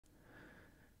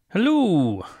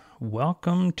Hello,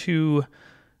 welcome to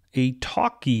a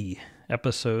talkie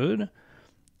episode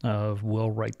of Will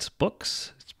Writes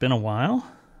Books. It's been a while.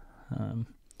 I'm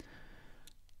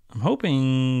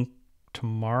hoping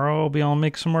tomorrow I'll be able to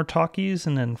make some more talkies,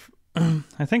 and then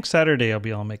I think Saturday I'll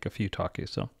be able to make a few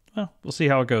talkies. So, well, we'll see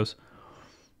how it goes.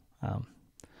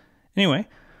 Anyway,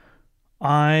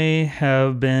 I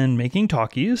have been making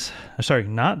talkies. Sorry,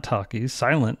 not talkies,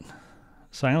 silent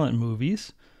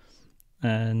movies.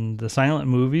 And the silent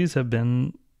movies have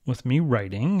been with me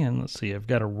writing. And let's see, I've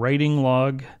got a writing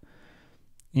log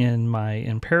in my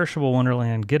Imperishable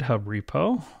Wonderland GitHub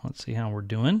repo. Let's see how we're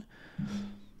doing.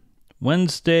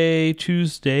 Wednesday,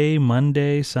 Tuesday,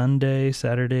 Monday, Sunday,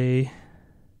 Saturday,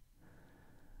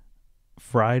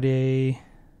 Friday.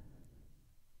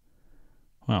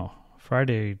 Well,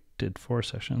 Friday did 4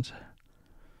 sessions.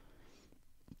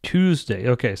 Tuesday.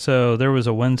 Okay, so there was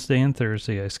a Wednesday and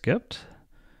Thursday I skipped.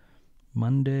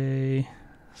 Monday,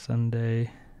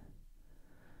 Sunday.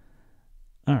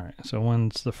 All right, so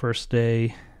when's the first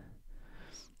day?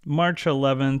 March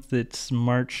 11th. It's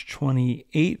March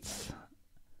 28th.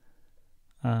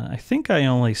 I think I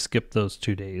only skipped those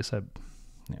 2 days. I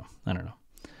don't know.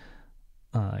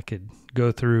 I could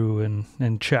go through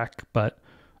and check, but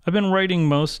I've been writing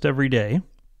most every day.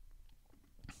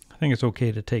 I think it's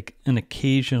okay to take an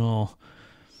occasional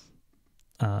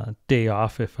day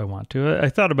off if I want to. I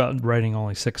thought about writing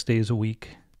only 6 days a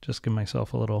week, just give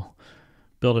myself a little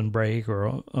build-in break,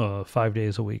 or 5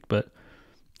 days a week. But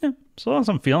yeah, so long as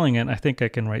I'm feeling it, I think I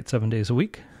can write 7 days a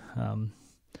week.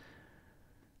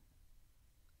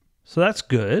 So that's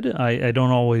good. I don't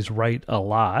always write a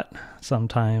lot.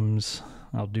 Sometimes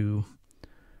I'll do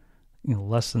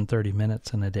less than 30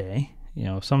 minutes in a day.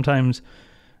 Sometimes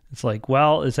it's like,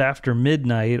 well, it's after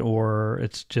midnight, or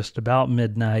it's just about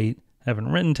midnight.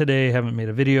 Haven't written today, haven't made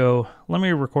a video. Let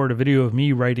me record a video of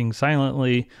me writing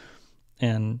silently,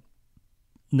 and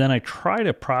then I try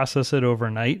to process it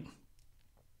overnight,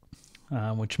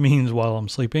 which means while I'm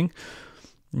sleeping.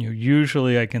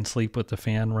 Usually I can sleep with the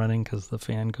fan running because the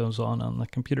fan goes on the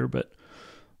computer, but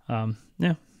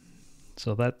yeah.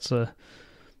 So that's I've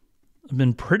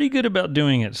been pretty good about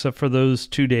doing it, except for those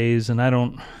 2 days, and I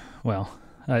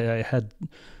had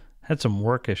some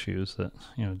work issues that,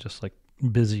 just like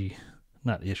busy.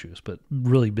 Not issues, but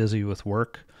really busy with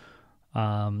work.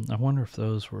 I wonder if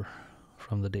those were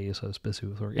from the days I was busy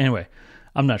with work. Anyway,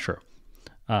 I'm not sure.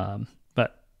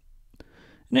 But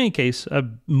in any case,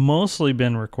 I've mostly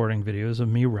been recording videos of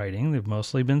me writing. They've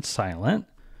mostly been silent.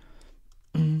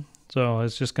 So I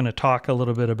was just going to talk a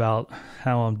little bit about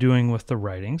how I'm doing with the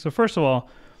writing. So first of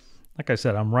all, like I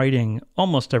said, I'm writing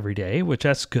almost every day, which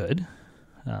that's good.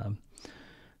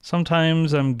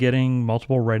 Sometimes I'm getting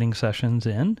multiple writing sessions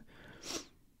in.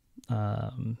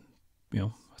 I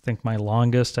think my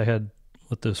longest I had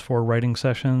with those 4 writing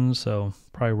sessions, so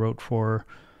probably wrote for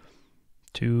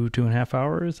 2.5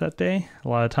 hours that day. A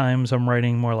lot of times I'm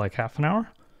writing more like half an hour.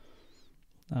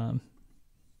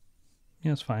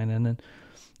 It's fine. And then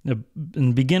in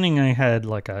the beginning I had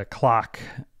like a clock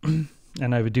and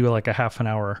I would do like a half an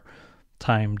hour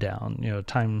time down,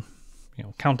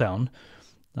 countdown.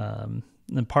 And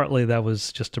partly that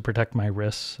was just to protect my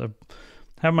wrists. I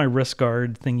have my wrist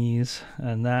guard thingies,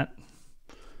 and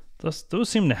those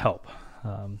seem to help.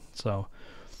 So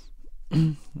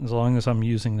as long as I'm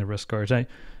using the wrist guards,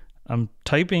 I'm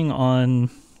typing on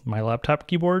my laptop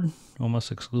keyboard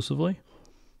almost exclusively.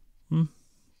 It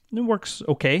works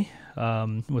okay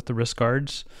with the wrist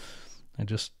guards. I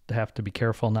just have to be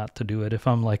careful not to do it if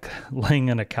I'm like laying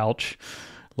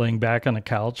back on a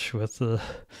couch with the,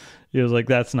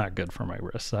 that's not good for my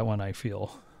wrists. That one I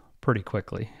feel pretty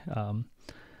quickly.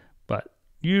 But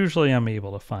usually I'm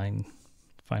able to find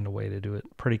a way to do it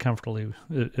pretty comfortably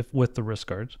with the wrist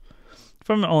guards. If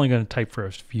I'm only going to type for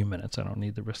a few minutes, I don't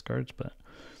need the wrist guards, but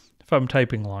if I'm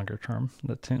typing longer term,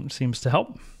 that seems to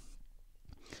help.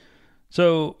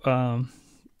 So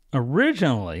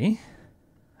originally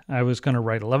I was going to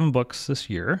write 11 books this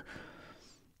year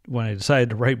when I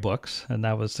decided to write books, and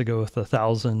that was to go with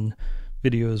 1,000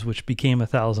 videos, which became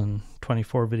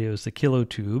 1,024 videos, the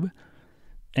KiloTube.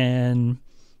 And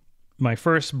my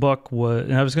first book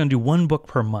and I was going to do 1 book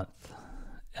per month.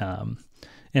 And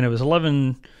it was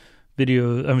 11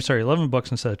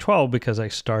 books instead of 12 because I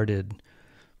started,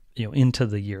 into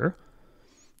the year.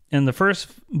 And the first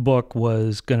book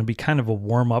was going to be kind of a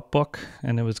warm-up book,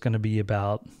 and it was going to be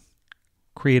about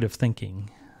creative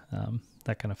thinking,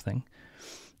 that kind of thing.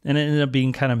 And it ended up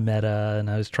being kind of meta, and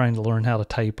I was trying to learn how to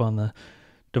type on the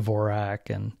Dvorak,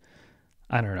 and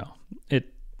I don't know.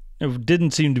 It didn't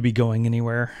seem to be going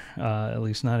anywhere, at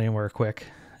least not anywhere quick.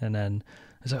 And then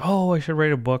was like, oh, I should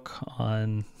write a book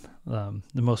on the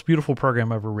most beautiful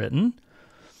program ever written.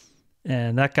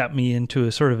 And that got me into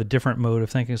a sort of a different mode of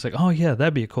thinking. It's like, oh yeah,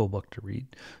 that'd be a cool book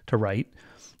to write.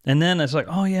 And then it's like,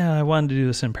 oh yeah, I wanted to do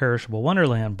this Imperishable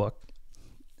Wonderland book.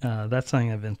 That's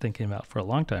something I've been thinking about for a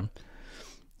long time.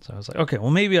 So I was like, okay, well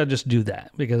maybe I'll just do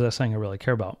that because that's something I really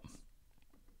care about.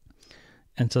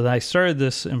 And so I started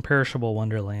this Imperishable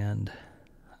Wonderland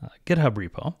GitHub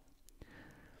repo.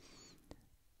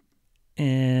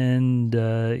 And,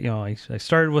 I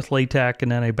started with LaTeX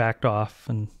and then I backed off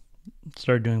and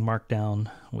started doing Markdown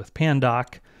with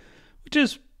Pandoc, which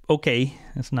is okay.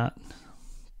 It's not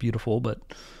beautiful, but,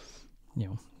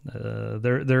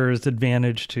 there is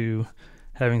advantage to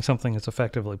having something that's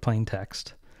effectively plain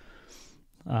text.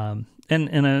 So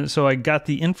I got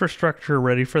the infrastructure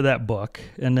ready for that book.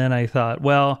 And then I thought,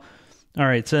 well, all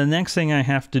right, so the next thing I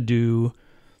have to do,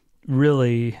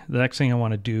 really, the next thing I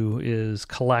want to do is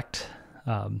collect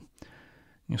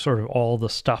sort of all the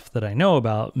stuff that I know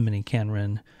about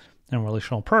mini-Canron and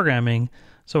relational programming,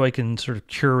 so I can sort of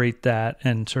curate that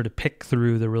and sort of pick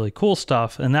through the really cool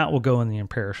stuff, and that will go in the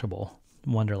Imperishable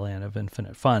Wonderland of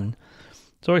Infinite Fun.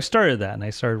 So I started that, and I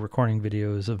started recording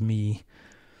videos of me,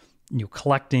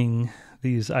 collecting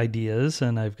these ideas,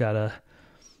 and I've got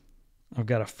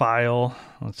a file.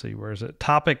 Let's see, where is it?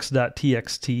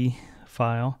 Topics.txt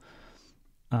file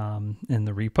in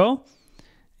the repo.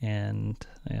 And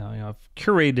I've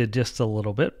curated just a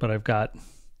little bit, but I've got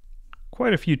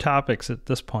quite a few topics at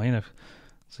this point.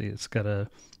 It's got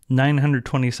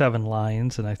 927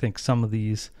 lines, and I think some of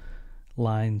these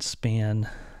lines span,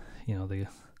 they're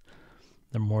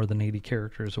more than 80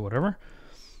 characters or whatever.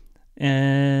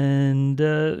 And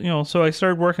so I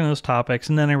started working on those topics,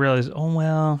 and then I realized, oh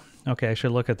well, okay, I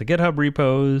should look at the GitHub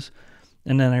repos.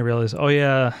 And then I realized, oh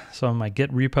yeah, some of my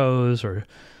Git repos or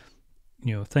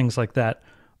things like that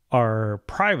are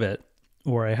private,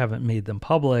 or I haven't made them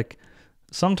public,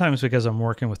 sometimes because I'm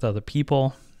working with other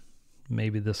people.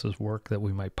 Maybe this is work that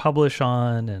we might publish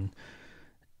on,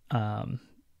 and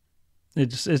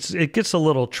it gets a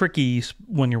little tricky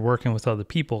when you're working with other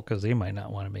people because they might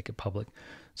not want to make it public.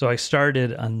 So I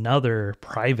started another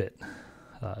private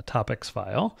topics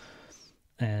file,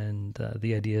 and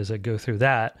the idea is I go through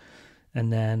that,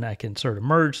 and then I can sort of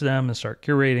merge them and start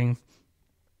curating.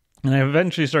 And I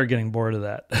eventually started getting bored of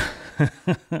that.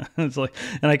 It's like,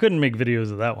 and I couldn't make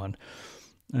videos of that one.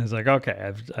 I was like,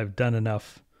 okay, I've done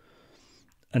enough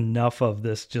of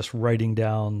this, just writing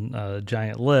down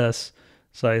giant lists.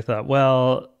 So I thought,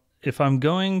 well, if I'm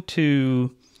going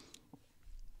to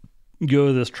go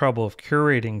to this trouble of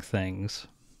curating things,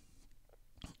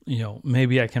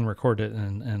 maybe I can record it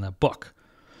in a book.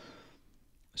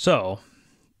 So,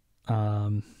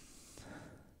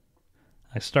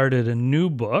 I started a new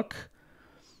book,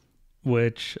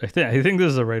 which I think this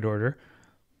is the right order.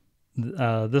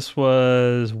 This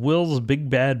was Will's Big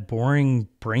Bad Boring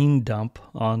Brain Dump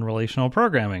on Relational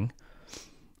Programming.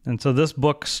 And so this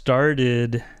book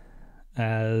started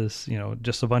as,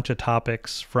 just a bunch of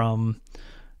topics from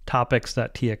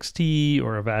topics.txt,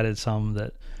 or I've added some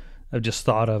that I've just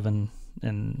thought of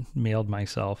and mailed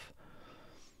myself.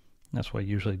 That's what I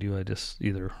usually do. I just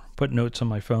either put notes on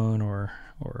my phone or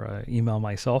email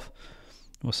myself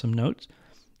with some notes.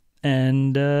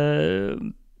 And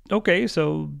okay,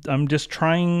 so I'm just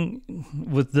trying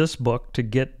with this book to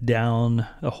get down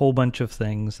a whole bunch of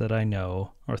things that I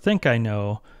know or think I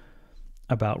know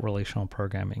about relational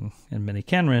programming and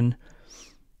mini-Canron.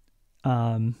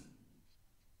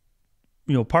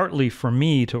 Partly for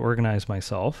me to organize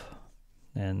myself,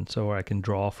 and so I can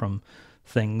draw from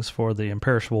things for the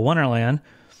Imperishable Wonderland,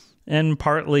 and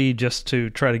partly just to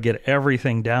try to get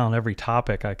everything down, every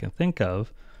topic I can think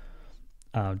of.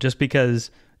 Just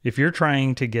because if you're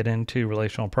trying to get into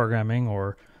relational programming,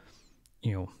 or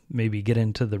maybe get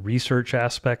into the research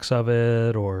aspects of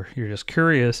it, or you're just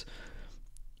curious,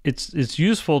 it's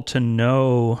useful to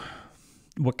know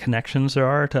what connections there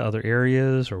are to other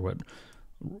areas, or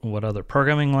what other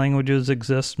programming languages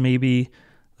exist maybe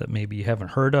that maybe you haven't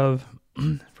heard of.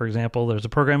 For example, there's a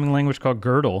programming language called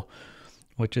Girdle,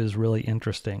 which is really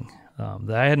interesting,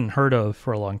 that I hadn't heard of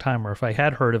for a long time, or if I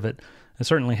had heard of it, I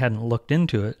certainly hadn't looked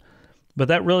into it. But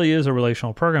that really is a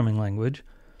relational programming language.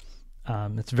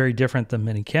 It's very different than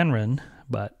mini-Canron,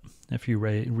 but if you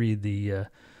read the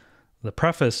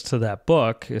preface to that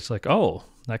book, it's like, oh,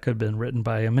 that could have been written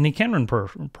by a mini-Canron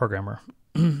programmer.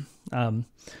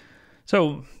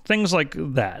 So things like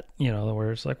that,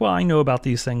 where it's like, well, I know about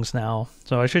these things now,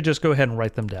 so I should just go ahead and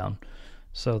write them down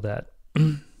so that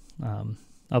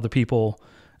other people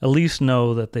at least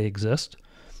know that they exist.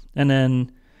 And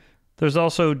then there's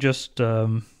also just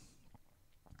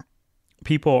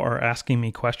people are asking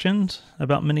me questions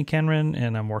about Minikanren,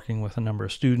 and I'm working with a number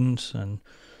of students, and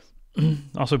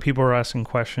also people are asking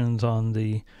questions on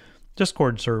the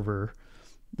Discord server,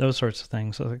 those sorts of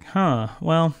things. So I was like,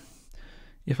 well,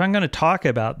 if I'm going to talk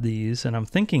about these and I'm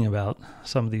thinking about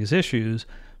some of these issues,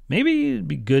 maybe it'd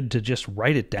be good to just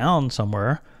write it down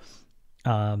somewhere.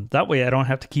 That way I don't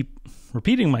have to keep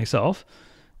repeating myself,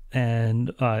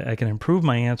 and I can improve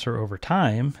my answer over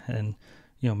time, and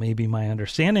maybe my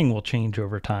understanding will change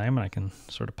over time and I can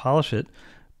sort of polish it.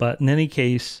 But in any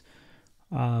case,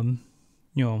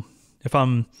 if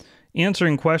I'm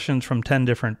answering questions from 10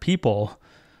 different people,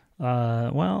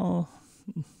 well,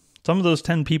 some of those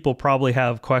 10 people probably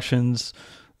have questions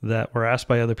that were asked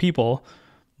by other people.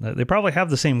 They probably have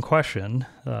the same question.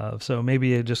 So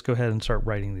maybe I just go ahead and start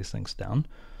writing these things down.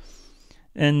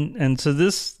 And so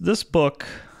this book,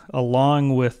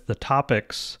 along with the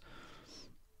topics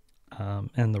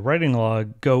and the writing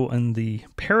log, go in the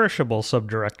perishable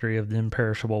subdirectory of the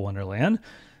Imperishable Wonderland.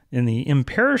 In the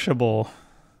imperishable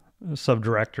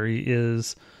subdirectory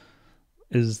is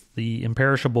the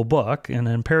imperishable book, and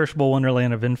an Imperishable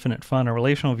Wonderland of Infinite Fun, a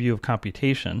relational view of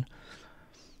computation.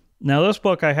 Now, this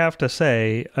book, I have to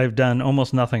say, I've done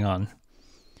almost nothing on.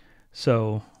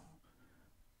 So,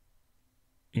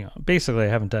 basically I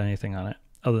haven't done anything on it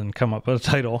other than come up with a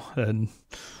title and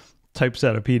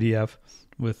typeset a PDF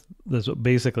with this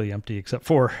basically empty except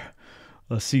for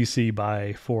a CC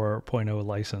by 4.0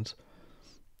 license.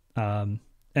 And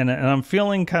I'm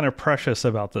feeling kind of precious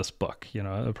about this book,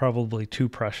 probably too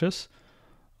precious.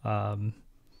 And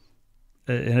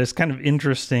it's kind of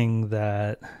interesting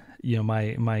that,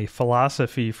 my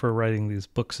philosophy for writing these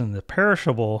books in the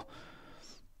perishable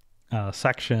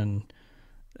section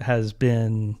has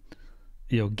been,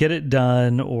 get it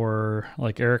done, or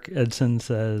like Eric Edson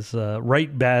says,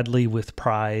 write badly with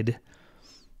pride.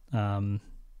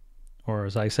 Or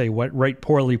as I say, write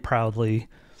poorly proudly.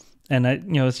 And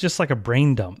it's just like a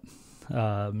brain dump,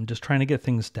 just trying to get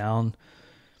things down.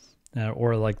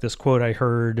 Or like this quote I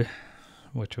heard,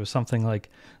 which was something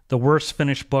like, the worst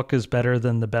finished book is better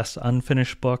than the best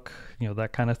unfinished book,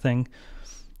 that kind of thing.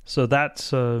 So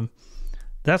that's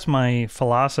my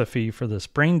philosophy for this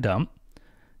brain dump.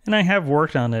 And I have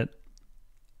worked on it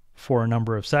for a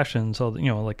number of sessions. So,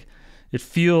 like it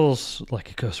feels like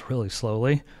it goes really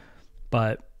slowly,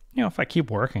 but if I keep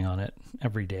working on it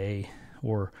every day,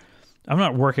 or I'm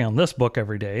not working on this book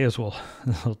every day, as we'll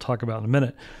talk about in a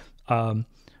minute.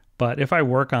 But if I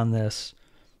work on this,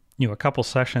 a couple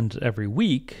sessions every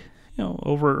week,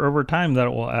 over time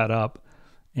that will add up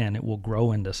and it will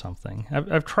grow into something.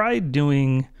 I've tried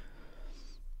doing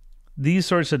these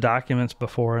sorts of documents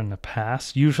before in the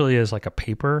past, usually as like a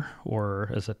paper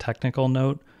or as a technical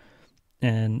note.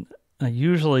 And I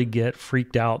usually get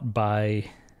freaked out by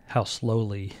how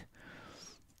slowly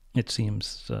it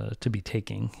seems to be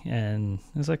taking. And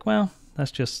it's like, well,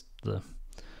 that's just the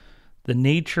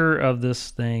nature of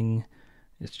this thing.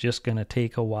 It's just going to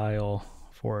take a while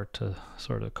for it to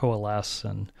sort of coalesce.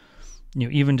 And,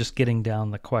 even just getting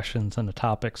down the questions and the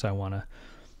topics I want to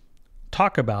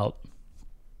talk about,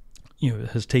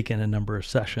 has taken a number of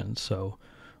sessions. So,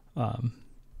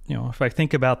 if I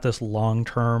think about this long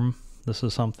term, this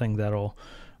is something that'll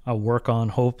work on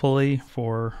hopefully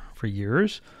for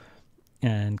years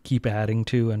and keep adding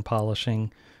to and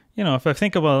polishing. If I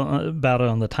think about it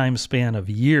on the time span of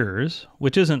years,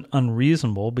 which isn't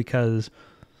unreasonable because,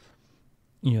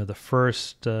 the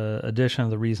first edition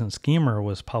of the Reason Schemer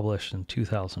was published in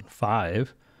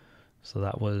 2005. So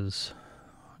that was,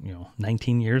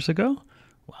 19 years ago.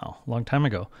 Wow, long time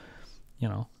ago,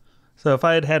 So if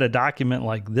I had had a document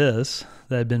like this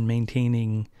that had been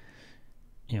maintaining,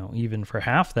 even for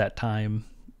half that time,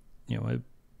 it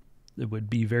would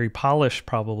be very polished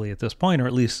probably at this point, or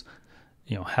at least,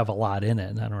 have a lot in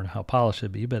it. I don't know how polished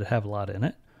it'd be, but have a lot in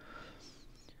it.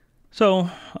 So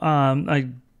I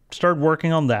started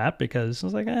working on that because I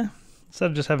was like, instead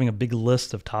of just having a big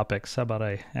list of topics, how about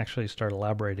I actually start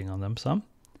elaborating on them some?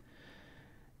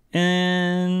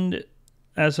 And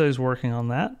as I was working on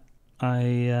that,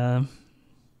 I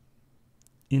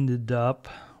ended up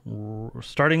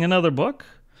starting another book.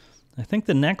 I think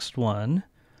the next one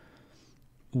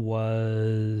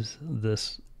was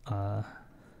this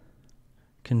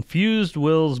Confused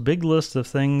Will's Big List of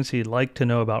Things He'd Like to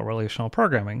Know About Relational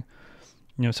Programming.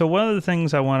 So one of the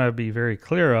things I want to be very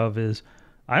clear of is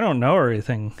I don't know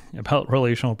everything about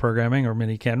relational programming or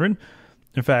Minikanren.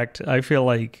 In fact, I feel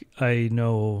like I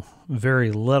know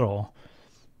very little.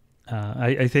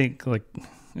 I think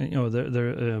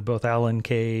they're both Alan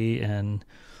Kay and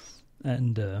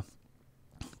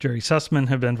Jerry Sussman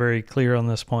have been very clear on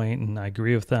this point, and I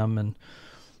agree with them. And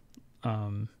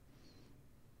Also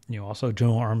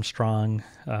Joe Armstrong.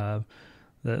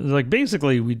 Like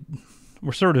basically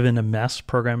we're sort of in a mess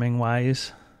programming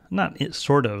wise. Not it,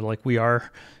 sort of, like we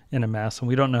are in a mess and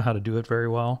we don't know how to do it very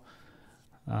well.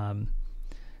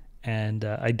 And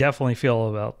I definitely feel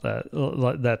about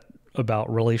that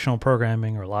about relational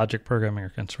programming or logic programming or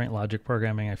constraint logic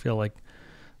programming. I feel like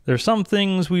there's some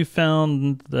things we've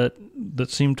found that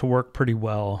seem to work pretty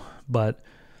well, but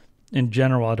in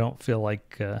general, I don't feel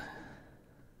like I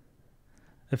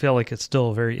feel like it's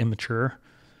still very immature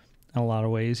in a lot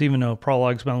of ways, even though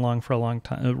Prolog's been around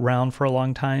for a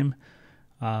long time.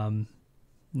 I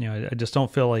just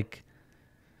don't feel like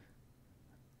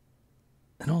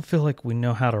we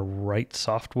know how to write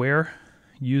software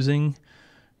using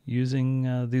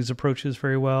these approaches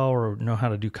very well, or know how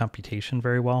to do computation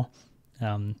very well.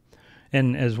 And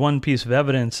as one piece of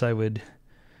evidence I would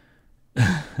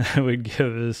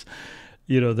give is,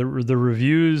 the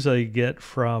reviews I get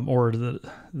from, or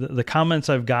the comments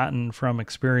I've gotten from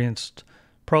experienced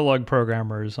Prolog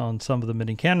programmers on some of the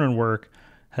mini-canron work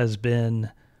has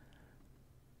been,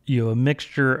 a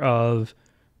mixture of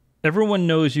everyone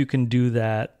knows you can do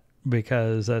that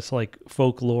because that's like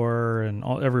folklore and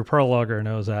every Prologger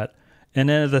knows that. And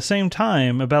then at the same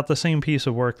time, about the same piece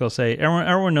of work, they'll say,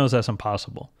 everyone knows that's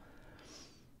impossible.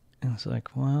 And it's like,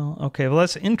 well, okay, well,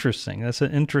 that's interesting. That's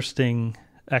an interesting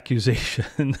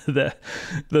accusation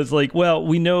that's like, well,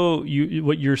 we know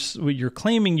what you're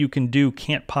claiming you can do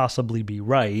can't possibly be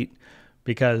right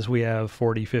because we have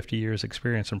 40, 50 years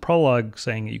experience in Prolog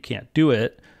saying that you can't do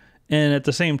it. And at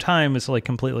the same time, it's like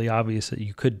completely obvious that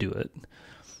you could do it.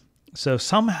 So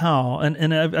somehow,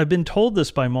 and I've been told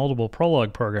this by multiple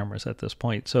Prolog programmers at this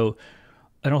point. So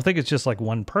I don't think it's just like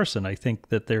one person. I think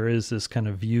that there is this kind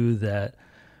of view that,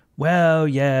 well,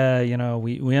 yeah,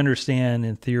 we understand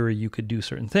in theory you could do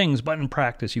certain things, but in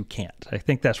practice you can't. I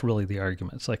think that's really the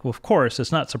argument. It's like, well, of course,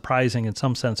 it's not surprising in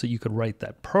some sense that you could write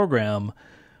that program,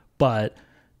 but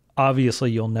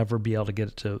obviously you'll never be able to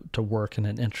get it to work in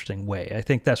an interesting way. I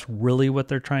think that's really what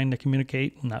they're trying to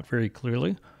communicate, not very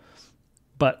clearly.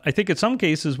 But I think in some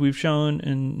cases we've shown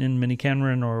in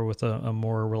mini-canron or with a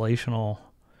more relational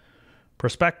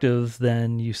perspective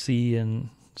than you see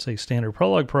in, say, standard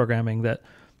Prolog programming, that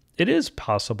it is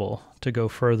possible to go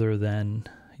further than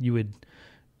you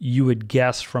would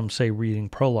guess from, say, reading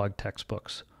Prolog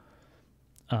textbooks.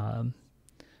 So,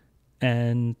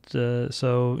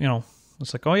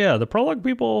 it's like, oh yeah, the Prolog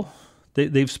people,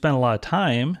 they've spent a lot of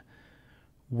time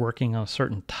working on a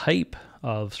certain type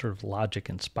of sort of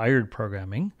logic-inspired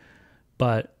programming,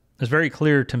 but it's very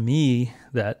clear to me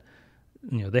that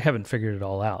they haven't figured it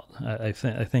all out. I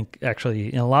think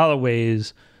actually in a lot of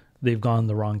ways they've gone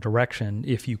the wrong direction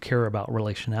if you care about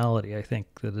relationality. I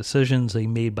think the decisions they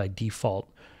made by default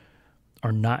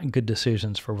are not good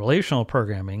decisions for relational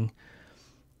programming,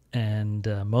 and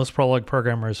most Prolog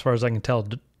programmers, as far as I can tell,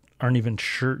 aren't even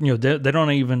sure. They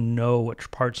don't even know which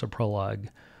parts of Prolog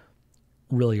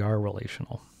really are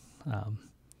relational.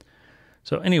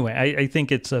 So anyway, I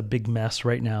think it's a big mess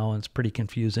right now, and it's pretty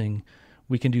confusing.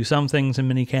 We can do some things in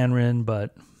mini-canron,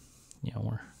 but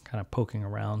we're kind of poking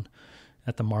around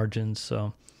at the margins.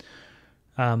 So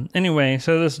anyway,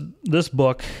 so this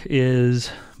book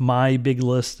is my big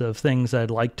list of things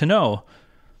I'd like to know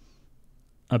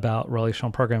about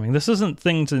relational programming. This isn't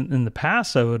things in the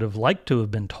past I would have liked to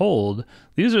have been told.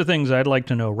 These are things I'd like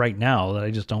to know right now that I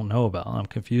just don't know about, and I'm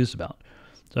confused about.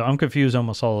 So I'm confused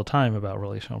almost all the time about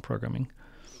relational programming.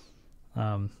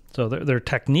 So there are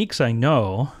techniques I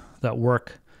know that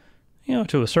work,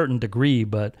 to a certain degree,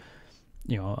 but,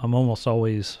 I'm almost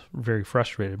always very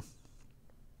frustrated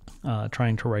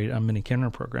trying to write a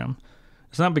mini-canron program.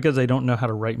 It's not because I don't know how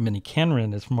to write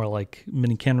mini-canron. It's more like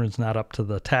mini-canron's not up to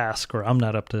the task, or I'm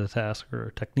not up to the task,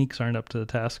 or techniques aren't up to the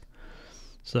task.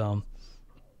 So,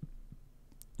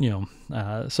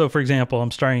 so for example,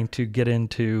 I'm starting to get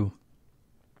into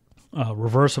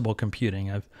reversible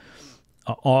computing. I've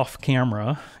off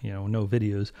camera, no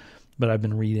videos, but I've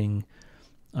been reading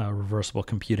reversible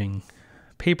computing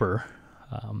paper,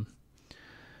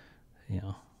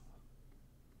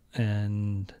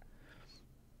 and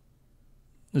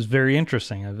it's very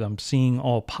interesting. I'm seeing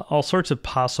all sorts of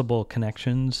possible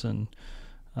connections, and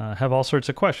have all sorts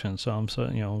of questions. So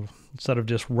instead of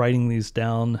just writing these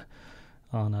down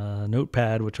on a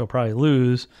notepad, which I'll probably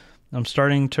lose, I'm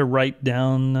starting to write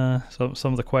down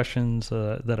some of the questions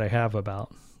that I have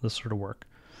about this sort of work.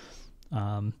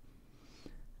 And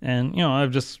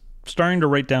I'm just starting to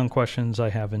write down questions I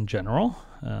have in general.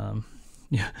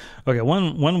 Okay,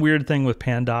 one weird thing with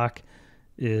Pandoc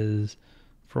is,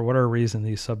 for whatever reason,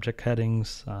 these subject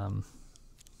headings,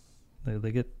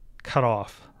 they get cut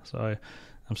off. So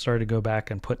I'm starting to go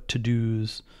back and put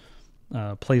to-dos,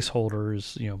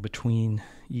 placeholders, between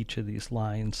each of these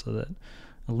lines so that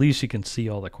at least you can see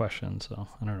all the questions. So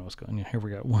I don't know what's going on. Here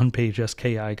we got 1-page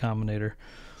SKI Combinator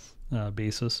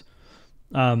basis.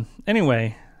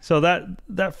 Anyway, so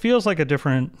that feels like a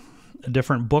different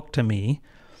book to me.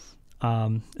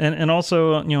 And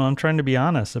also, I'm trying to be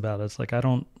honest about it. It's like I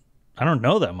don't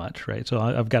know that much, right? So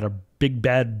I've got a big,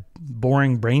 bad,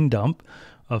 boring brain dump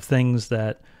of things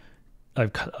that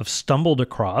I've stumbled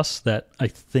across that I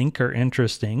think are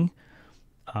interesting.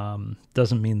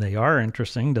 Doesn't mean they are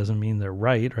interesting. Doesn't mean they're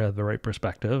right or have the right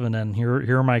perspective. And then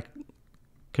here are my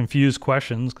confused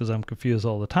questions, because I'm confused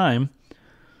all the time.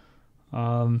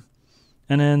 And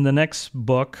then the next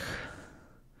book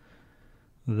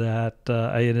that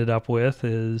I ended up with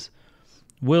is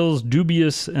Will's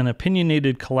dubious and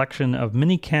opinionated collection of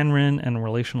mini-Canron and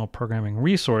relational programming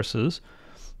resources.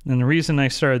 And the reason I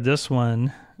started this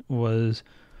one was,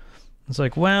 it's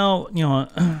like, well,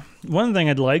 one thing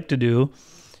I'd like to do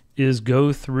is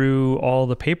go through all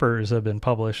the papers that have been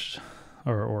published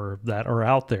or that are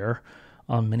out there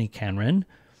on mini-Canron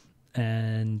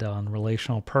and on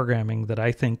relational programming that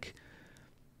I think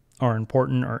are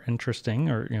important or interesting,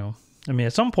 or,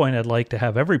 at some point I'd like to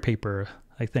have every paper,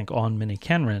 I think, on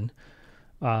mini-Canron.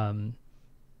 I'd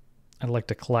like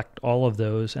to collect all of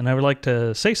those, and I would like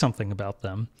to say something about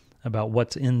them, about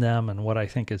what's in them and what I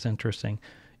think is interesting,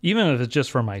 even if it's just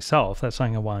for myself. That's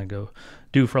something I want to go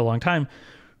do for a long time.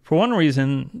 For one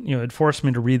reason, it forced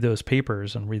me to read those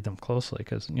papers and read them closely,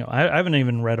 because, I haven't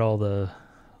even read all the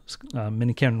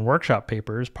mini-Canron workshop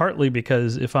papers, partly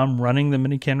because if I'm running the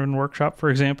mini-Canron workshop, for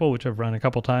example, which I've run a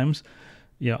couple times,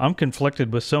 I'm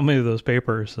conflicted with so many of those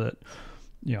papers that,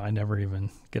 I never even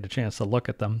get a chance to look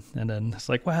at them. And then it's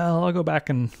like, well, I'll go back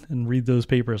and read those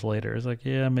papers later. It's like,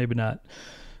 yeah, maybe not.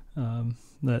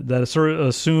 That sort of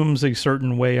assumes a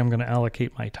certain way I'm going to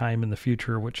allocate my time in the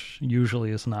future, which usually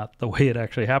is not the way it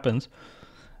actually happens.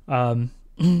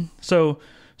 So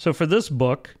for this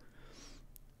book,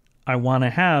 I want to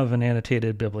have an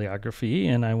annotated bibliography,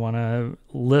 and I want to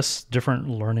list different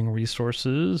learning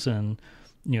resources and,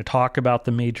 talk about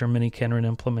the major mini-Canron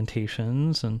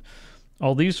implementations and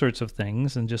all these sorts of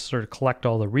things, and just sort of collect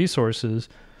all the resources.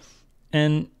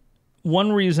 And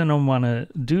one reason I want to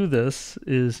do this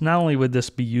is not only would this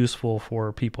be useful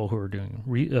for people who are doing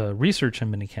research in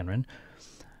mini-Canron,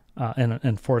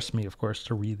 and force me, of course,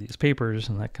 to read these papers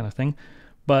and that kind of thing,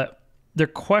 but they're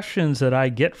questions that I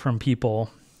get from people,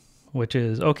 which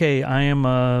is, okay, I am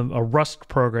a Rust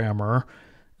programmer,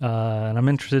 and I'm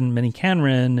interested in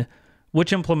mini-Canron.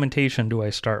 Which implementation do I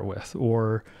start with?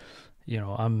 Or,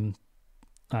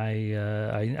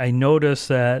 I notice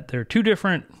that there are two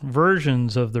different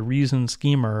versions of the reason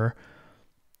schemer,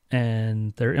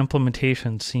 and their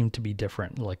implementations seem to be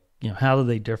different. Like, how do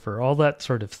they differ? All that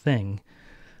sort of thing.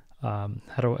 How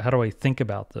do I think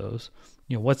about those?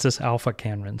 What's this alpha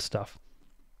Canron stuff?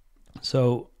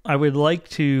 So I would like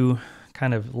to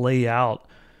kind of lay out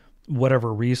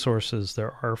whatever resources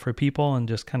there are for people, and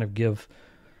just kind of give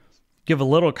a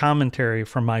little commentary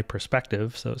from my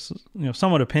perspective. So it's,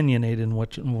 somewhat opinionated in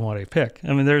what I pick.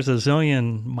 I mean, there's a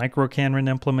zillion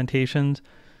micro-Canron implementations.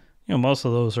 Most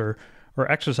of those are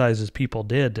exercises people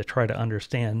did to try to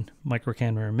understand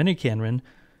micro-Canron or mini-Canron,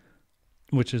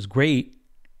 which is great.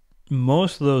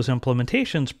 Most of those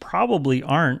implementations probably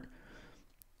aren't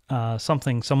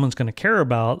something someone's going to care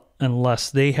about unless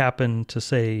they happen to,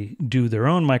 say, do their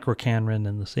own micro-Canron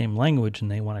in the same language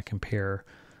and they want to compare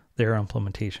their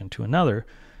implementation to another.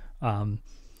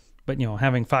 But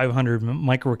having 500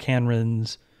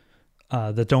 micro-Canrons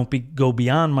that don't go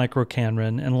beyond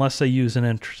micro-Canron, unless they use an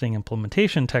interesting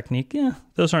implementation technique,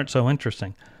 those aren't so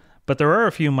interesting. But there are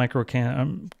a few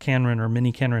micro-Canron or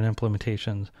mini-Canron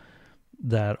implementations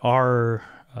that are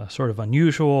sort of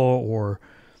unusual, or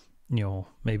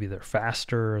maybe they're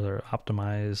faster, they're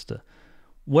optimized,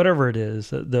 whatever it is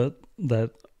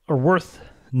that are worth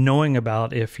knowing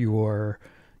about if you're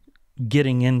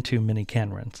getting into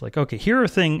mini-Canron. It's like, okay, here are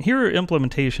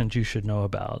implementations you should know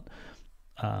about.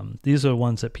 These are the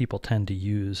ones that people tend to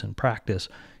use and practice,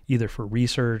 either for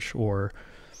research or,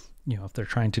 if they're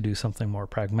trying to do something more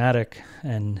pragmatic,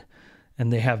 and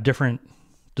they have different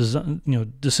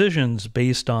decisions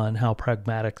based on how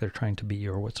pragmatic they're trying to be,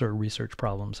 or what sort of research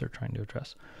problems they're trying to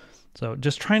address. So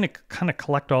just trying to kind of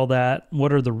collect all that.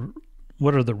 What are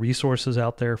the resources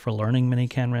out there for learning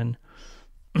mini-Canron?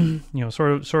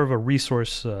 Sort of a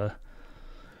resource,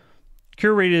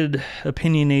 curated,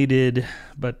 opinionated,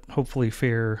 but hopefully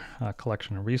fair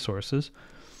collection of resources.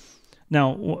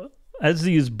 Now, as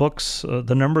these books,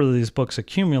 the number of these books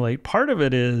accumulate, part of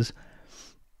it is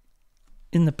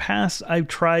in the past, I've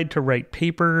tried to write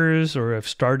papers, or I've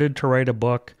started to write a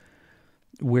book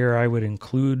where I would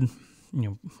include,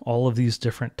 all of these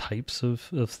different types of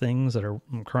things that are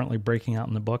currently breaking out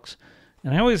in the books.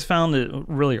 And I always found it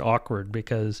really awkward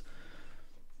because,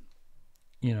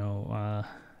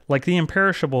 like the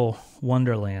Imperishable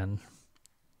Wonderland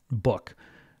book,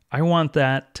 I want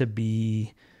that to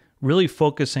be really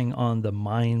focusing on the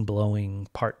mind-blowing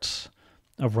parts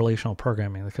of relational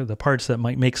programming, the parts that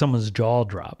might make someone's jaw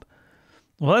drop.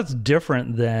 Well, that's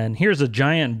different than here's a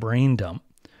giant brain dump.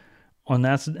 And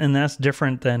that's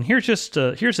different than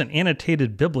here's an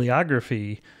annotated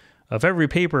bibliography of every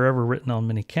paper ever written on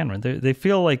mini-Canron. They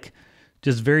feel like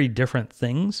just very different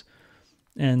things.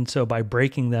 And so by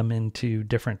breaking them into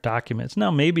different documents,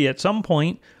 now maybe at some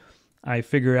point I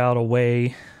figure out a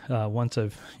way, once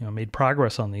I've made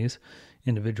progress on these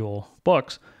individual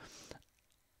books,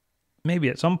 maybe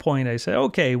at some point I say,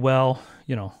 okay, well,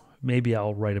 maybe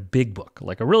I'll write a big book,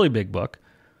 like a really big book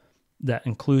that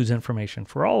includes information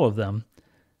for all of them.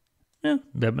 Yeah,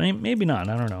 but maybe not.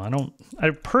 I don't know. I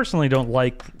personally don't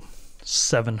like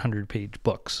 700-page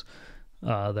books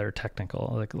that are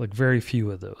technical, like very few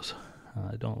of those.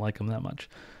 I don't like them that much.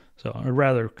 So I'd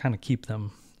rather kind of keep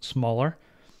them smaller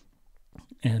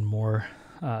and more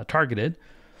targeted.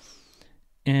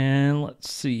 And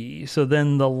let's see. So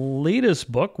then the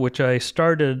latest book, which I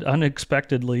started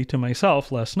unexpectedly to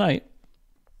myself last night,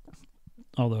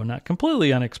 although not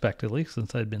completely unexpectedly,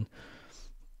 since I'd been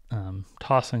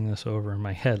tossing this over in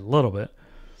my head a little bit,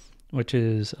 which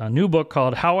is a new book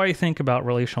called How I Think About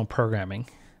Relational Programming.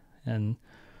 And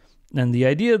the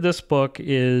idea of this book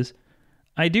is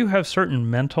I do have certain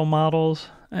mental models.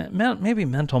 Maybe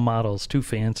mental models too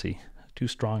fancy, too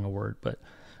strong a word, but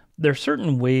there are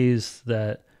certain ways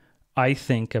that I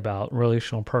think about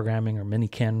relational programming or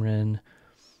mini-Canron,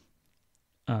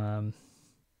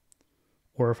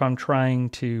 or if I'm trying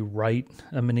to write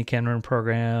a mini-Canron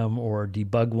program or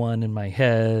debug one in my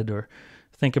head, or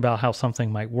think about how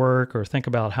something might work, or think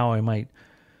about how I might,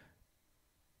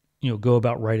 go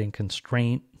about writing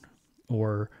constraint,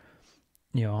 or,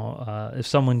 if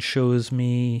someone shows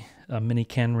me a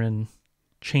mini-Canron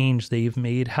change they've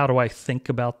made, how do I think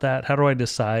about that? How do I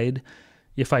decide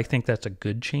if I think that's a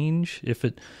good change? If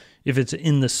it's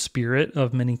in the spirit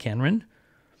of mini-Canron?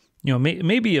 It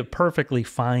may be a perfectly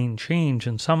fine change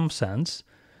in some sense,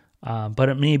 but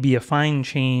it may be a fine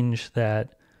change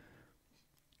that,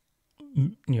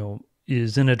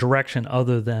 is in a direction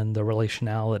other than the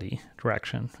relationality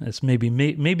direction. It's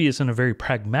maybe it's in a very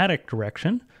pragmatic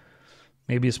direction.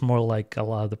 Maybe it's more like a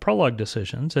lot of the prologue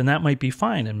decisions, and that might be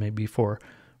fine. And maybe for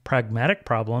pragmatic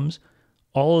problems,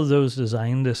 all of those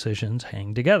design decisions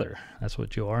hang together. That's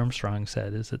what Joe Armstrong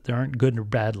said, is that there aren't good or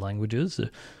bad languages.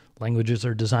 Languages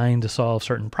are designed to solve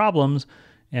certain problems,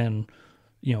 and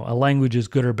a language is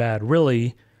good or bad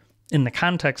really in the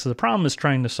context of the problem it's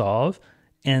trying to solve.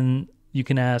 And you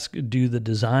can ask, do the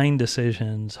design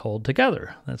decisions hold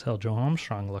together? That's how Joe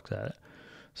Armstrong looked at it.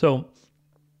 So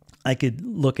I could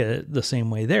look at it the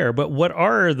same way there, but what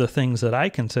are the things that I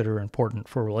consider important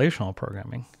for relational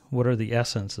programming? What are the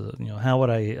essences? How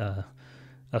would I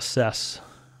assess,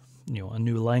 a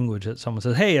new language that someone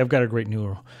says, hey, I've got a great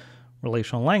new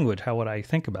relational language. How would I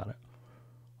think about it?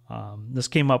 This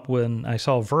came up when I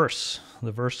saw verse,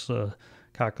 the verse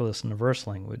calculus in the verse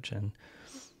language.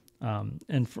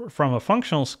 And from a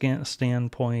functional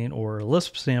standpoint or a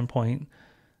Lisp standpoint,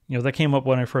 that came up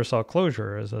when I first saw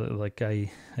Clojure.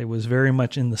 I was very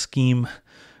much in the scheme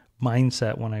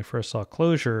mindset when I first saw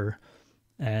Clojure,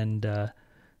 and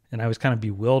I was kind of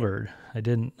bewildered. I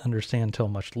didn't understand until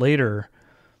much later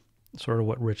sort of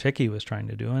what Rich Hickey was trying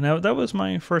to do. And that was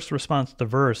my first response to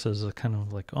verse, as a kind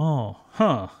of like,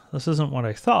 this isn't what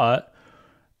I thought.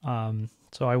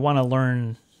 So I want to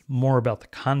learn more about the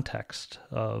context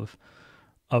of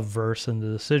verse and the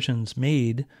decisions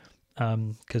made,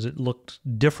 because it looked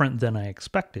different than I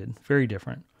expected, very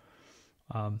different.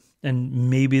 And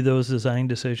maybe those design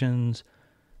decisions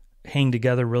hang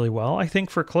together really well. I think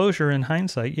for Clojure, in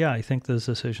hindsight, I think those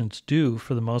decisions do,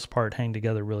 for the most part, hang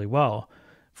together really well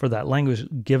for that language,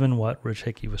 given what Rich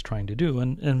Hickey was trying to do.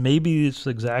 And maybe it's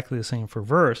exactly the same for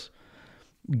verse,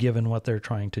 given what they're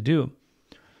trying to do.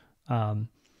 But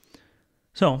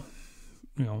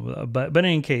in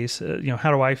any case,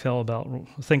 how do I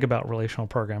think about relational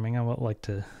programming? I would like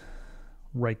to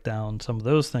write down some of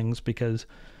those things, because,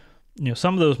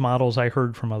 some of those models I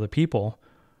heard from other people,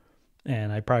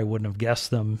 and I probably wouldn't have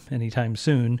guessed them anytime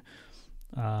soon.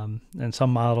 And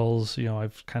some models,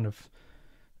 I've kind of,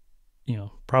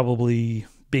 probably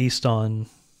based on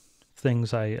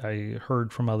things I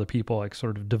heard from other people, I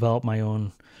sort of developed my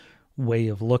own way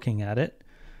of looking at it.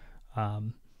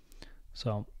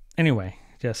 So anyway,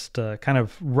 just kind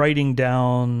of writing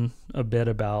down a bit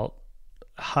about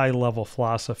high-level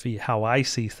philosophy, how I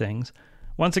see things.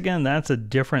 Once again, that's a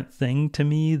different thing to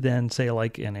me than, say,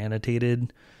 like an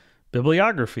annotated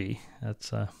bibliography.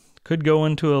 That's could go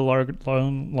into a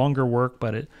longer work,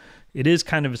 but it is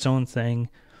kind of its own thing.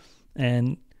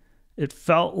 And it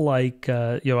felt like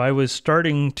I was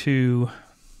starting to,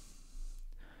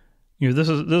 this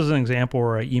is an example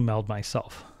where I emailed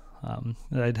myself.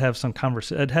 I'd had some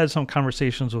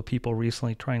conversations with people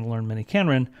recently trying to learn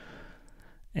mini-Canron,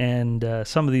 and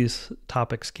some of these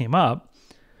topics came up.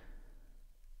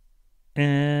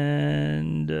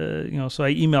 And so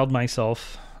I emailed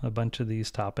myself a bunch of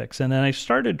these topics, and then I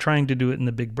started trying to do it in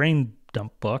the Big Brain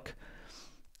Dump book,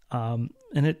 and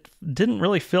it didn't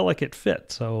really feel like it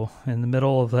fit. So in the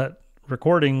middle of that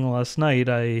recording last night,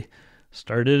 I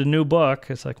started a new book.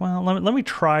 It's like, well, let me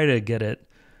try to get it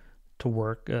to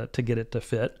work, to get it to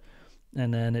fit,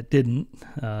 and then it didn't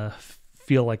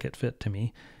feel like it fit to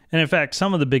me. And in fact,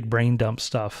 some of the Big Brain Dump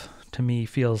stuff to me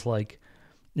feels like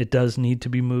it does need to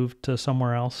be moved to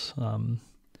somewhere else.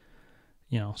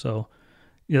 So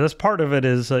that's part of it.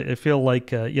 Is I feel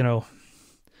like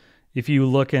if you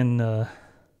look in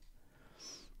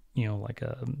like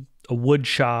a wood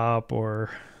shop or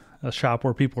a shop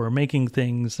where people are making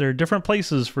things, there are different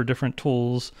places for different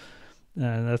tools,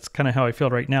 and that's kind of how I feel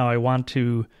right now. I want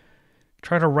to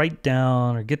try to write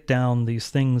down or get down these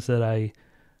things that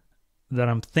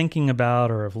I'm thinking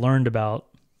about or have learned about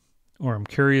or I'm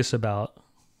curious about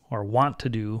or want to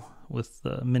do with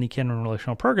mini-Canron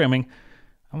relational programming.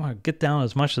 I want to get down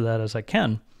as much of that as I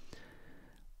can.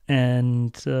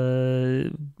 And,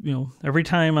 every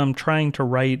time I'm trying to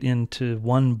write into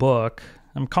one book,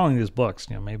 I'm calling these books,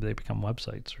 maybe they become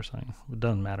websites or something. It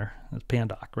doesn't matter. It's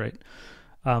Pandoc, right?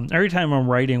 Every time I'm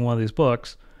writing one of these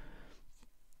books,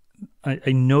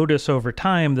 I notice over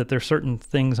time that there's certain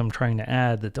things I'm trying to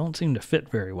add that don't seem to fit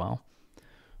very well.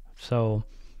 So,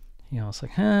 it's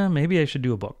like, maybe I should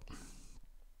do a book.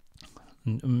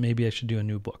 Maybe I should do a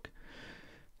new book.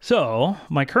 So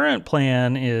my current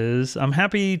plan is I'm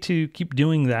happy to keep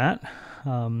doing that,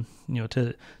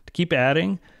 to keep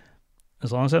adding.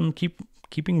 As long as I'm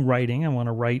keeping writing, I want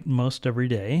to write most every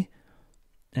day.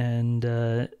 And,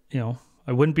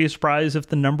 I wouldn't be surprised if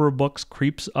the number of books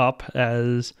creeps up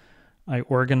as I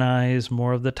organize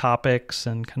more of the topics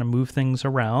and kind of move things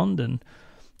around. And,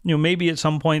 maybe at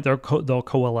some point they'll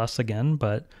coalesce again,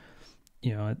 but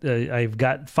I've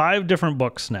got 5 different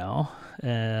books now,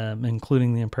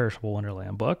 including the Imperishable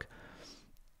Wonderland book.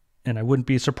 And I wouldn't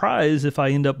be surprised if I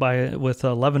end up with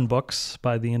 11 books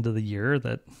by the end of the year.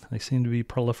 That they seem to be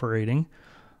proliferating.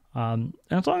 And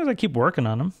as long as I keep working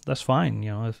on them, that's fine.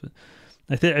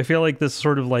 I feel like this is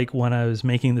sort of like when I was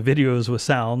making the videos with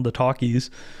sound, the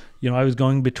talkies, I was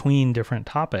going between different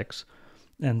topics.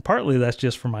 And partly that's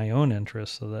just for my own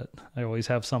interest, so that I always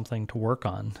have something to work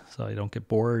on so I don't get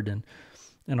bored.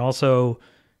 And also,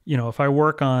 if I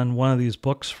work on one of these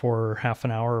books for half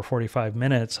an hour or 45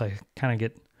 minutes, I kind of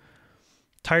get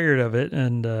tired of it,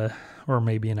 and or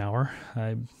maybe an hour.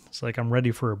 It's like I'm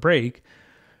ready for a break.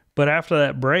 But after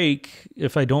that break,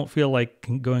 if I don't feel like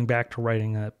going back to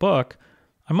writing that book,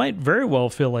 I might very well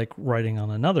feel like writing on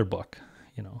another book,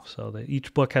 so that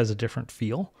each book has a different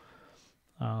feel.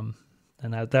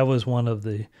 And that was one of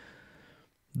the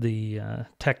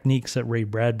techniques that Ray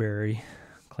Bradbury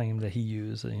claimed that he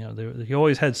used. He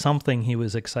always had something he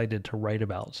was excited to write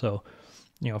about. So,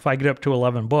 if I get up to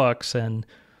 11 books, and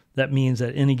that means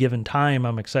at any given time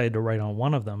I'm excited to write on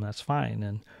one of them, that's fine.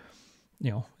 And,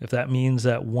 if that means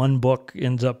that one book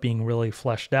ends up being really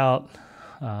fleshed out,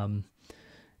 and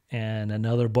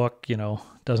another book,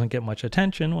 doesn't get much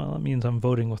attention, well, it means I'm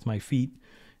voting with my feet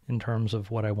in terms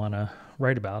of what I want to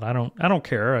write about. I don't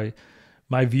care.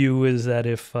 My view is that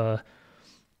if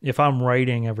I'm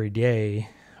writing every day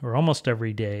or almost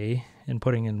every day and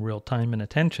putting in real time and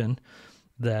attention,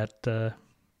 that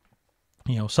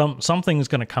something's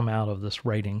going to come out of this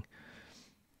writing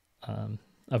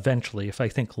eventually. If I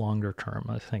think longer term,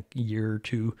 I think a year,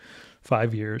 2,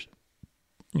 5 years,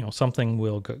 something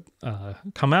will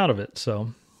come out of it.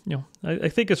 So I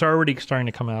think it's already starting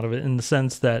to come out of it, in the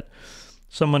sense that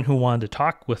someone who wanted to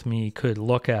talk with me could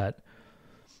look at,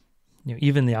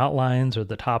 even the outlines or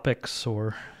the topics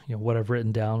or, what I've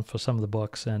written down for some of the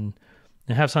books, and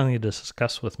have something to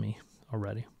discuss with me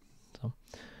already.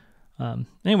 So,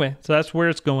 anyway, so that's where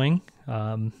it's going.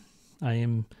 I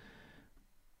am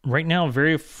right now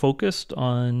very focused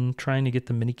on trying to get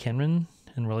the mini-Canron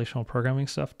and relational programming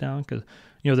stuff down, because,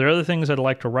 there are other things I'd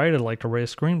like to write. I'd like to write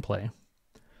a screenplay.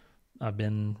 I've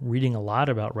been reading a lot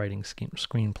about writing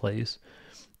screenplays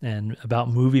and about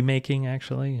movie making,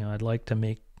 actually. You know, I'd like to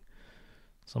make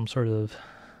some sort of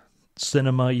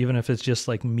cinema, even if it's just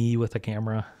like me with a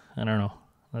camera. I don't know.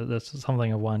 That's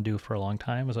something I want to do for a long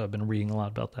time, so I've been reading a lot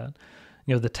about that.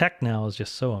 You know, the tech now is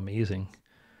just so amazing.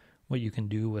 What you can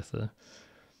do with a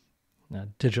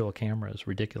digital camera is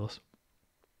ridiculous.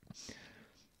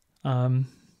 And,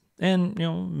 you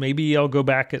know, maybe I'll go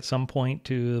back at some point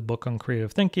to the book on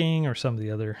creative thinking or some of the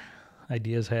other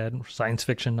ideas I had, science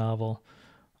fiction novel.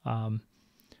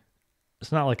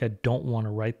 It's not like I don't want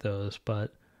to write those,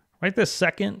 but right this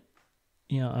second,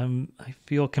 you know, I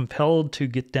feel compelled to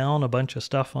get down a bunch of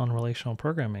stuff on relational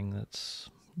programming that's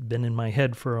been in my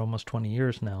head for almost 20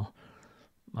 years now.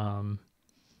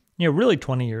 You know, really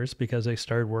 20 years, because I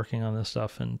started working on this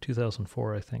stuff in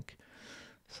 2004, I think.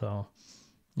 So,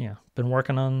 yeah, been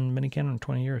working on miniKanren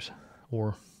 20 years,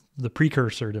 or the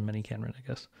precursor to miniKanren, I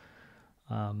guess.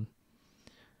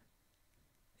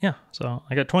 Yeah, so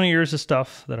I got 20 years of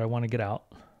stuff that I want to get out,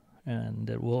 and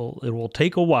it will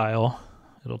take a while.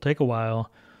 It'll take a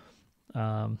while,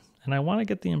 and I want to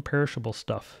get the imperishable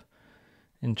stuff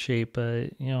in shape.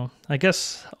 You know, I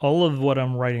guess all of what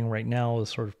I'm writing right now is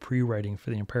sort of pre-writing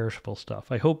for the imperishable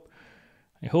stuff. I hope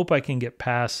I can get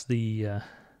past the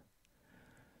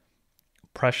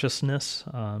preciousness.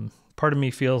 Part of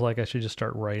me feels like I should just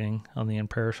start writing on the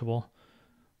imperishable.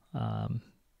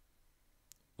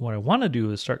 What I want to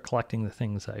do is start collecting the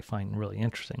things I find really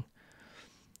interesting.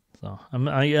 So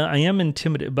I am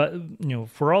intimidated, but you know,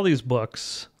 for all these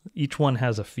books, each one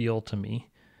has a feel to me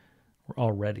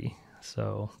already.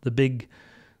 So the big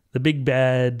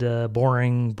bad,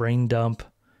 boring brain dump,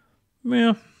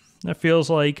 yeah, that feels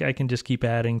like I can just keep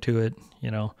adding to it.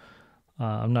 You know,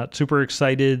 I'm not super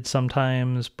excited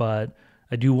sometimes, but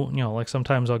I do. You know, like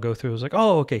sometimes I'll go through. It's like,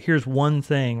 oh, okay, here's one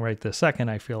thing right this second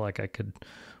I feel like I could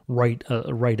write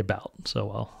about.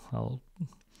 So I'll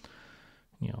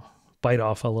you know, bite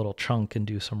off a little chunk and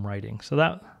do some writing.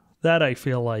 So that I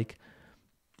feel like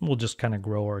will just kind of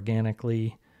grow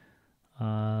organically.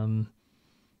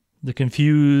 The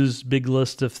confused big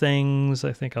list of things,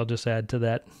 I think I'll just add to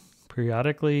that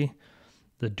periodically.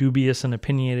 The dubious and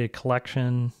opinionated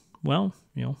collection. Well,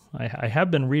 you know, I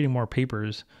have been reading more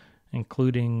papers,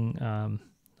 including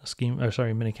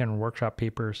miniKanren workshop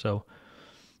paper. So,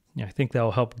 you know, I think that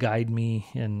will help guide me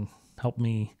and help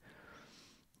me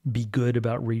be good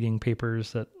about reading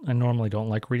papers that I normally don't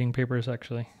like reading papers,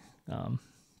 actually.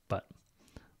 But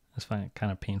I just find it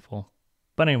kind of painful.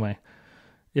 But anyway,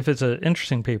 if it's an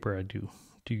interesting paper, I do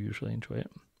usually enjoy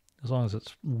it, as long as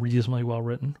it's reasonably well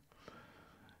written.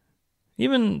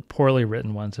 Even poorly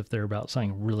written ones, if they're about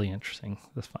something really interesting,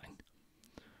 that's fine.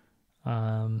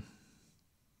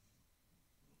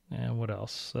 And what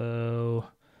else? So,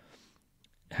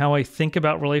 how I think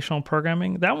about relational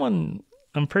programming, that one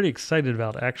I'm pretty excited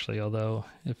about, actually, although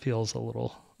it feels a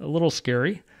little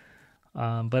scary.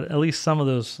 But at least some of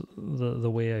those,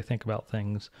 the way I think about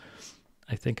things,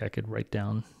 I think I could write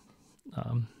down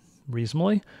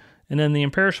reasonably. And then the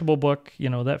imperishable book, you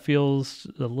know, that feels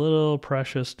a little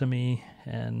precious to me,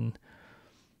 and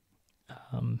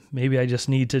maybe I just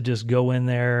need to just go in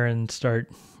there and start,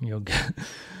 you know,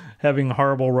 having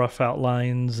horrible rough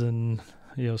outlines and,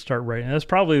 you know, start writing. That's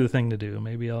probably the thing to do.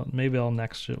 Maybe I'll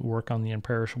next work on the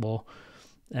imperishable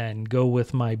and go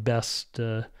with my best,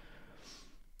 you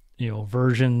know,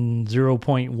 version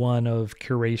 0.1 of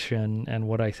curation and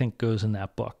what I think goes in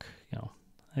that book. You know,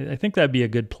 I think that'd be a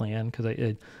good plan, because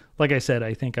like I said,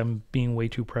 I think I'm being way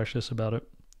too precious about it.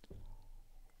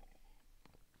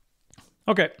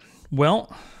 Okay,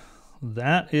 well,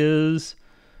 that is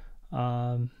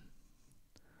my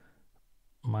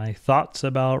thoughts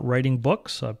about writing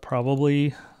books.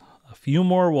 Probably a few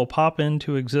more will pop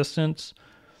into existence,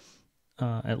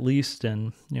 at least,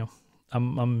 and you know,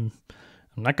 I'm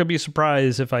not gonna be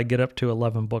surprised if I get up to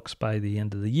 11 books by the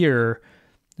end of the year,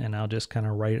 and I'll just kind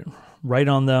of write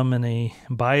on them in a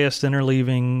biased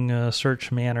interleaving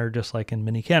search manner, just like in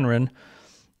miniKanren.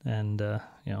 And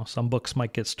you know, some books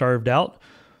might get starved out,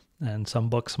 and some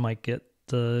books might get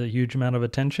a huge amount of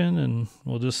attention, and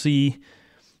we'll just see,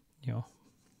 you know,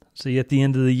 at the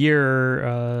end of the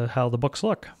year how the books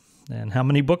look and how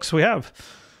many books we have.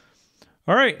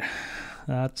 All right,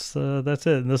 that's it.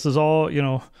 And this is all, you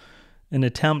know, an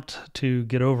attempt to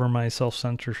get over my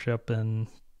self-censorship and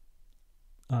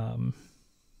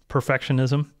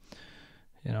perfectionism,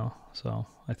 you know. So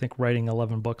I think writing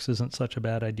 11 books isn't such a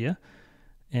bad idea.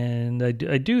 And I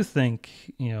do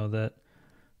think, you know, that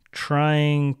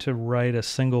trying to write a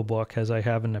single book, as I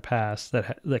have in the past,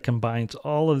 that combines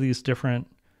all of these different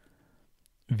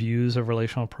views of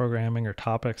relational programming or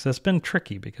topics. That's been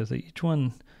tricky because each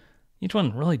one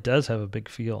really does have a big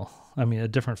feel. I mean, a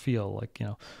different feel. Like,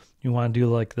 you want to do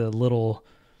like the little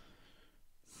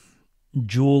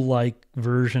jewel-like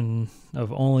version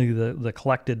of only the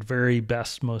collected very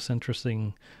best, most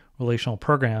interesting relational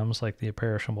programs, like the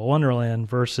Appreciable Wonderland,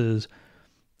 versus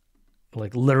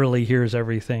like literally here's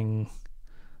everything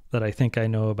that I think I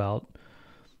know about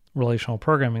relational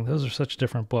programming. Those are such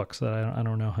different books that I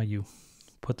don't know how you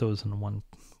put those in one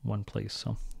place.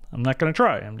 So I'm not going to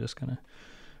try. I'm just going to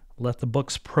let the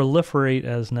books proliferate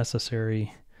as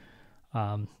necessary.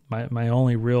 My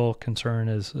only real concern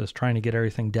is trying to get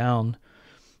everything down,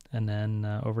 and then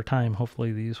over time,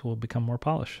 hopefully these will become more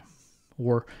polished.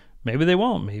 Or maybe they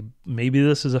won't. Maybe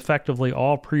this is effectively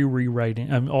all pre-writing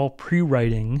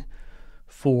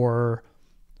for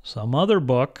some other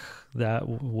book that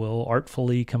will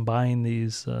artfully combine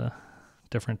these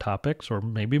different topics, or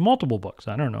maybe multiple books.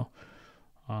 I don't know.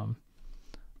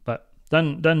 But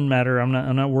doesn't matter. I'm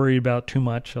not worried about too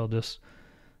much. I'll just,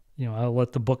 I'll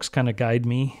let the books kind of guide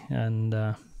me, and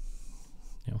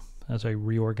as I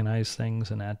reorganize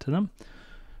things and add to them,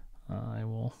 I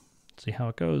will see how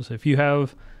it goes. If you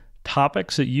have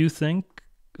topics that you think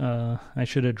I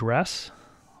should address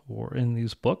or in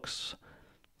these books,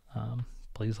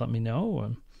 please let me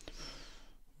know.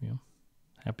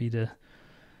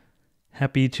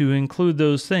 Happy to include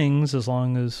those things, as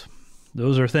long as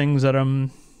those are things that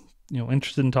I'm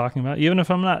interested in talking about. Even if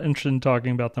I'm not interested in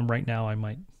talking about them right now, I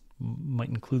might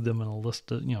include them in a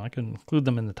list of, I can include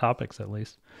them in the topics at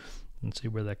least, and see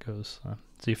where that goes.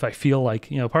 See if I feel like,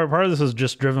 part of this is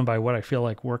just driven by what I feel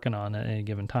like working on at any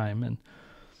given time, and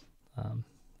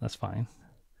that's fine.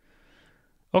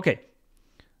 Okay.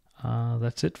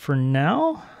 That's it for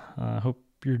now. Hope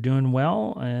you're doing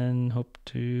well, and hope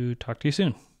to talk to you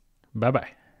soon.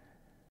 Bye-bye.